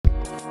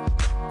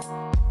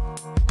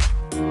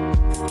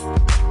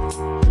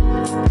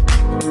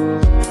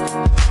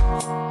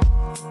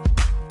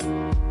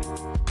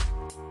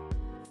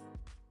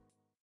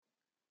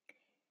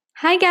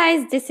Hi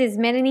guys, this is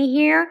Melanie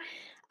here.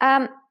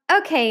 Um,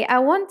 okay, I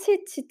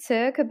wanted to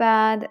talk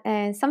about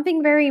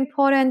something very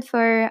important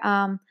for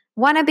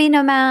wannabe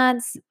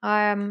nomads,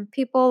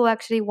 people who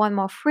actually want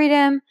more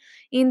freedom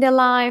in their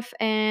life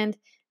and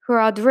who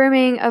are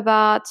dreaming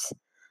about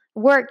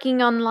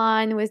working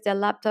online with their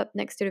laptop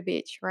next to the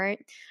beach, right?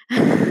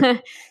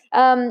 That's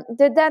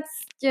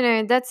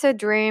a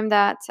dream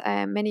that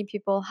many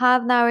people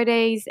have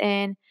nowadays,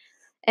 and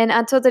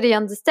I totally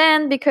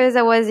understand because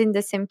I was in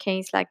the same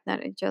case like not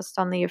just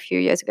only a few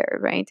years ago,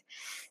 right?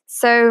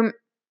 So,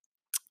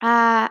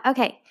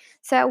 okay,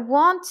 so I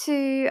want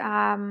to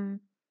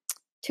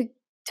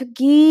to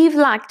give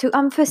like to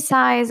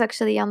emphasize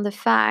actually on the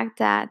fact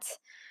that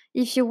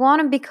if you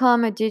want to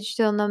become a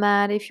digital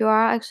nomad, if you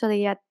are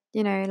actually at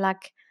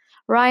like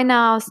right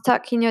now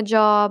stuck in your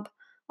job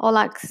or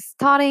like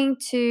starting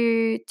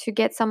to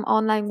get some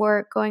online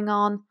work going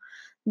on,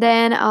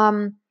 then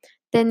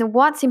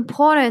what's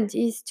important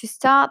is to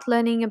start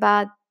learning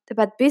about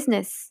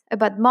business,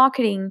 about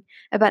marketing,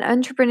 about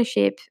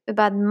entrepreneurship,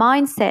 about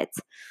mindset.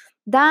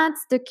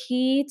 That's the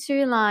key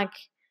to like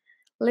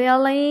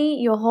literally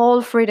your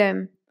whole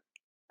freedom.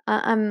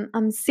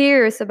 I'm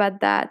serious about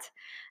that.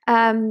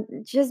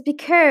 Just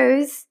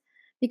because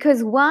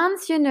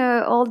once you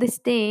know all these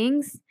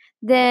things,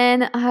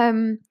 then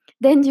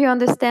you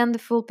understand the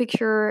full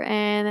picture,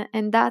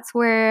 and that's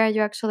where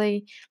you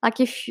actually like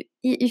if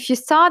you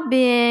start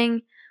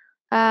being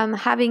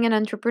having an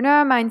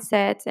entrepreneur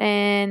mindset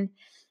and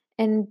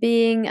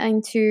being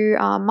into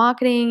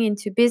marketing,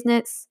 into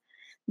business,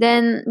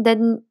 then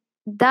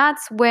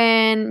that's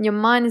when your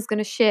mind is going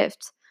to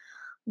shift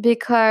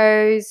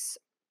because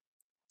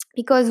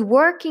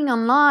working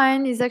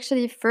online is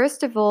actually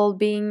first of all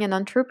being an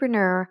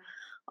entrepreneur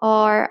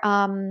or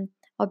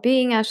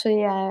being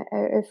actually a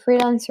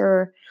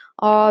freelancer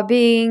or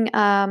being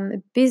a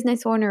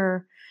business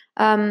owner.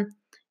 um,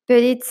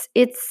 but it's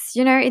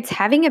it's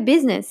having a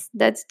business.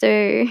 That's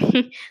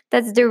the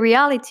that's the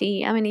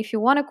reality. I mean, if you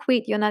want to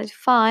quit your 9 to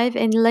 5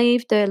 and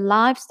live the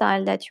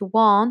lifestyle that you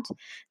want,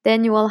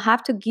 then you will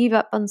have to give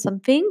up on some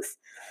things,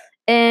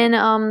 and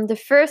the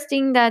first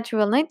thing that you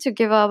will need to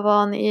give up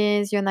on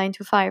is your 9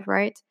 to 5,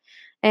 right?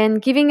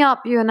 And giving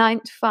up your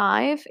 9 to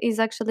 5 is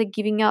actually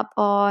giving up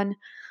on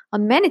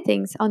many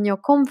things, on your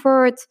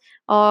comfort,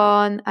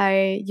 on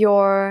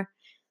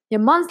your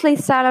monthly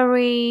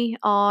salary,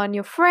 on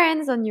your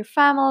friends, on your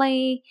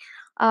family,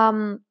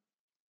 um,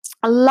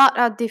 a lot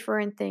of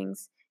different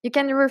things. You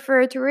can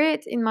refer to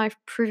it in my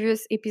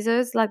previous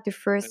episodes, like the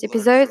first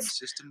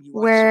episodes,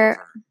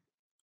 where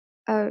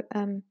uh,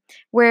 um,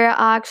 where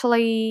I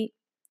actually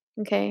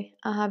okay,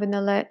 I have an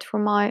alert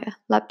from my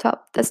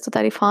laptop. That's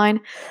totally fine.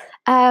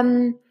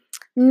 Um,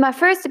 my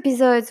first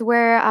episodes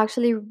were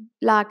actually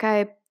like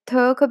I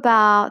talk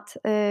about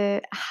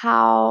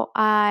how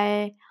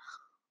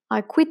I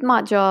quit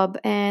my job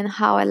and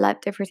how I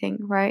left everything.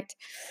 Right.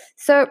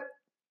 So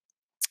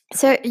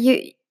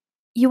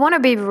you want to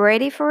be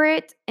ready for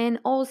it, and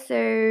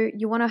also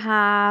you want to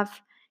have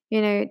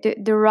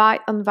the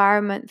right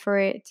environment for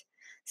it.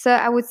 So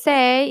I would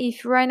say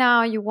if right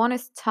now you want to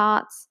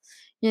start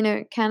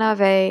kind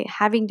of a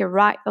having the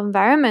right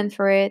environment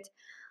for it,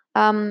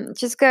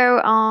 just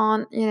go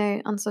on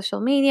on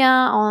social media,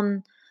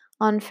 on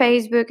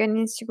Facebook and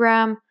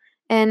Instagram,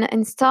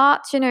 and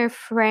start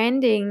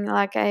friending,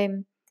 like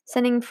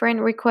sending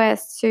friend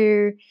requests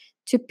to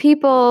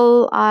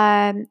people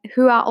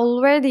who are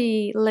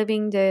already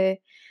living the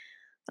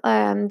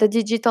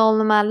digital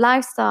nomad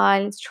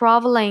lifestyle,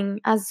 traveling,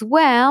 as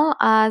well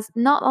as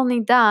not only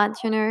that,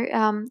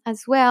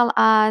 as well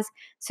as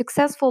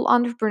successful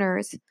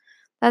entrepreneurs.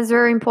 That's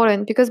very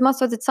important because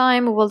most of the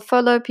time we will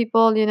follow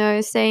people,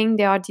 saying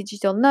they are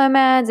digital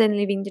nomads and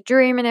living the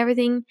dream and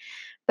everything,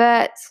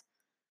 but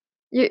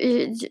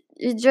you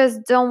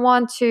just don't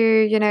want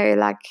to,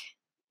 like,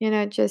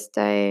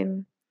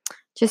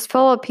 just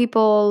follow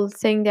people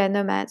saying they're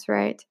nomads,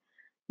 right?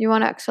 You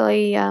want to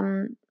actually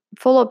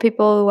follow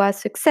people who are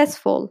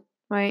successful,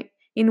 right?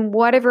 In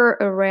whatever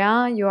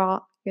area you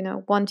are,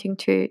 wanting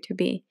to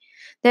be.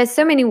 There's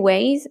so many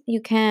ways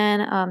you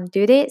can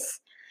do this,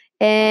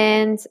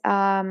 and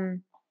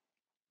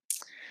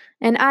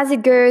as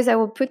it goes, I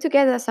will put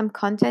together some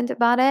content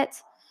about it.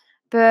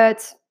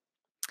 But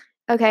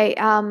okay,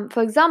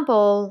 for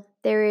example,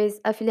 there is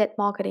affiliate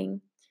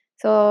marketing.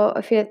 So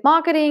affiliate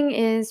marketing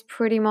is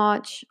pretty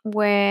much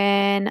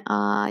when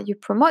you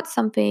promote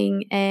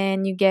something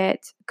and you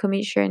get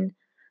commission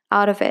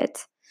out of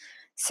it.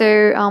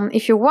 So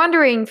if you're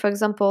wondering, for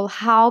example,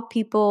 how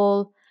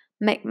people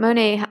make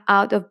money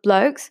out of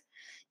blogs,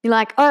 you're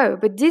like, oh,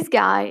 but this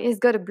guy has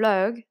got a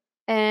blog,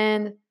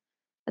 and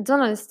I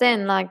don't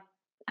understand, like,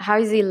 how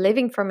is he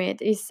living from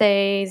it? He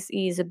says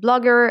he's a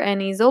blogger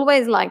and he's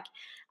always like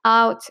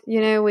out,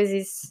 with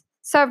his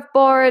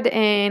surfboard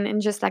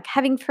and just like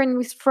having fun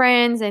with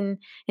friends and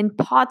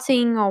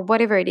partying or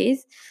whatever it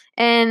is.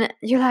 And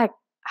you're like,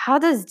 how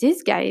does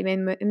this guy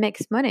even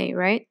makes money,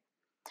 right?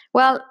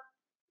 Well,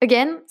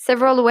 again,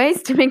 several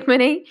ways to make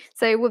money.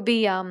 So it would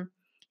be,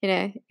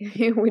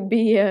 it would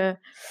be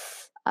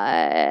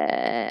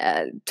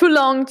too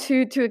long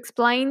to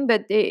explain,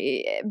 but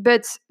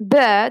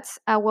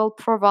I will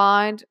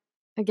provide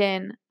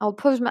again.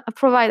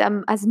 Provide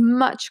as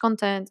much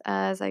content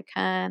as I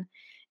can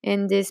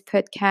in this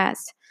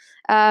podcast.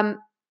 Um,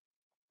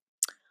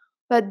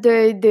 but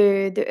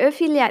the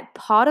affiliate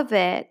part of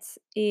it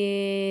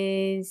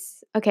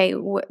is okay.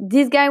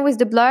 This guy with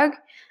the blog,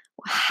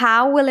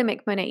 how will he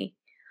make money?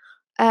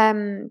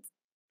 Um,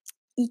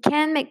 he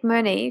can make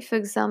money, for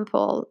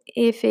example,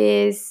 if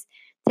he's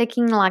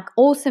taking like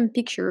awesome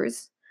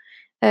pictures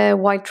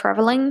while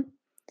traveling.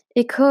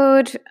 He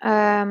could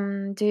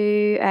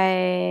do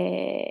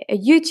a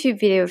YouTube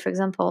video, for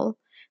example,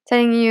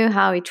 telling you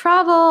how he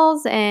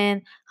travels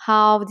and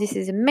how this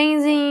is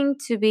amazing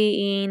to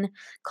be in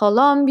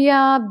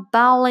Colombia,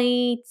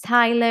 Bali,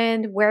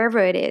 Thailand, wherever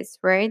it is,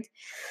 right?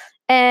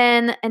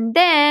 And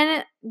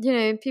then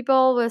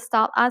people will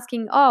start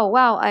asking, oh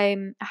wow,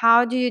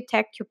 how do you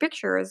take your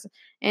pictures,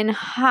 and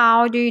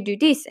how do you do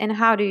this, and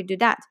how do you do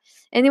that?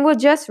 And it will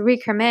just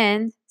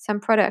recommend some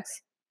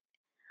products,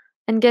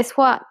 and guess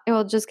what? It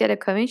will just get a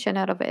commission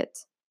out of it.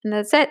 And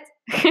that's it.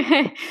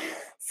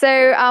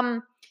 So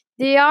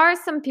there are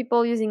some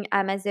people using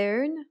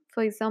Amazon,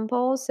 for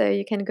example. So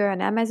you can go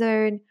on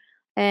Amazon,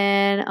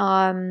 and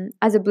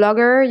as a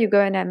blogger, you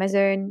go on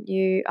Amazon,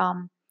 you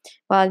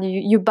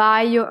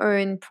buy your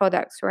own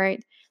products,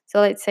 right? So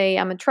let's say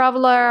I'm a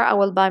traveler, I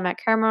will buy my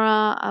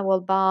camera, I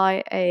will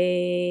buy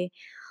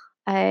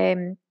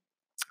um,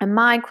 a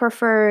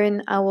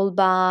microphone, I will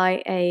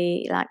buy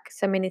a like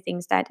so many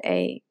things that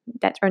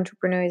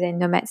entrepreneurs and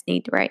nomads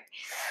need, right?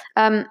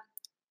 um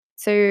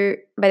so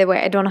by the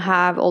way, I don't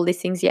have all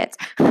these things yet.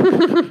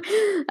 But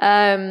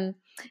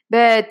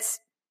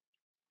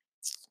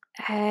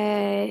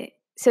uh,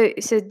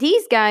 so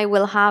this guy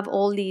will have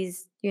all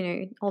these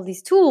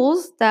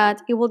tools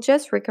that he will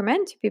just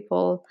recommend to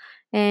people,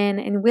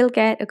 and will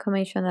get a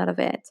commission out of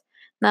it.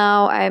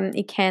 Now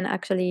he can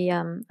actually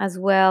as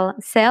well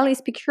sell his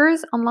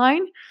pictures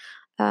online.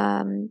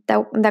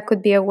 That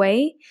could be a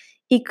way.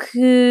 It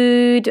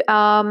could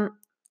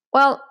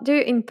do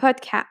in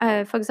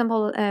podcast. For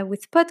example,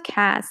 with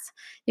podcasts,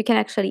 you can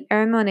actually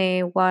earn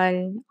money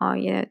while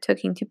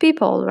talking to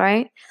people,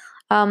 right?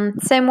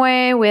 Same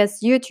way with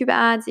YouTube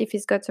ads. If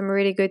he's got some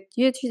really good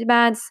YouTube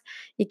ads,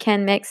 you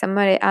can make some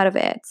money out of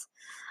it.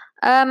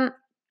 Um,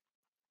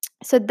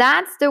 so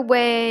that's the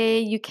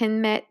way you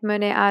can make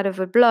money out of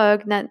a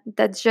blog.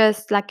 That's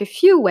just like a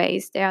few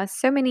ways. There are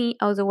so many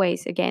other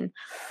ways again.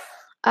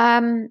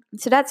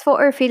 So that's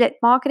for affiliate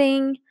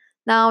marketing.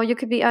 Now you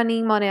could be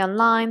earning money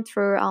online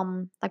through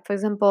like for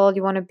example,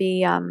 you want to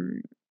be a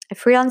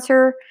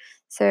freelancer.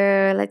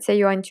 So let's say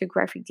you're into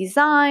graphic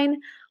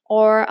design,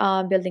 or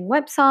building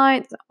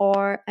websites,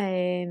 or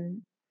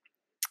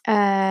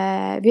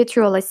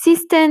virtual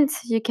assistant.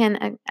 You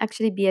can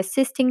actually be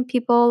assisting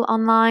people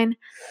online.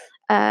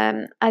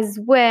 As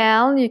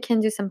well, you can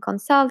do some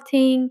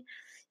consulting.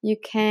 You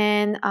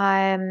can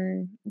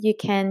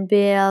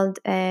build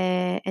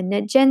an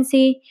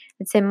agency,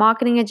 let's say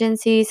marketing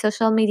agency,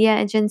 social media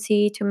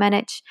agency, to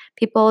manage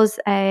people's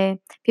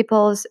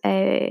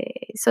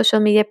social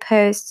media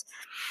posts.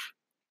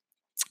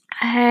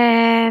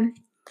 Um,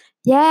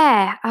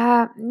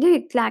 yeah,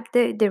 look, like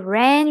the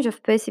range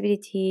of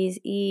possibilities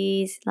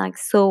is like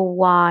so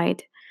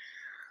wide.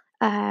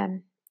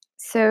 Um,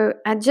 so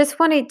I just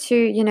wanted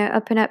to,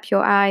 open up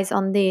your eyes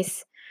on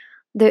this.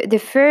 The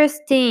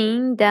first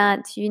thing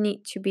that you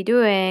need to be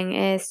doing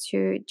is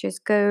to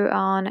just go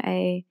on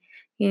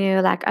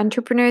like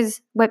entrepreneurs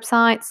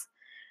websites,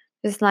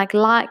 just like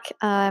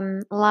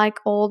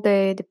all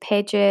the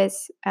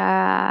pages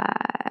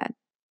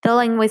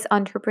dealing with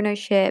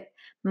entrepreneurship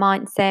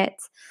mindset,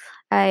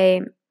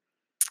 uh,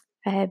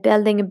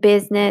 building a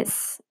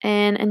business,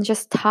 and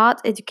just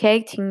start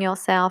educating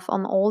yourself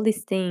on all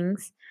these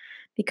things,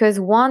 because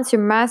once you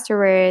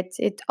master it,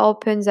 it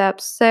opens up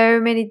so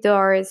many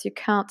doors you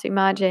can't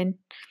imagine.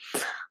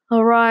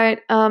 All right.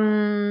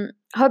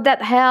 Hope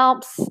that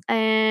helps,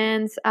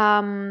 and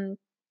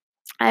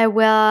I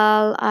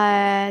will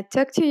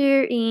talk to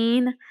you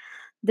in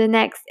the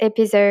next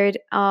episode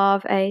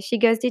of She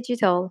Goes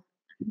Digital.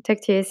 Talk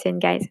to you soon,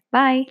 guys.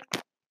 Bye.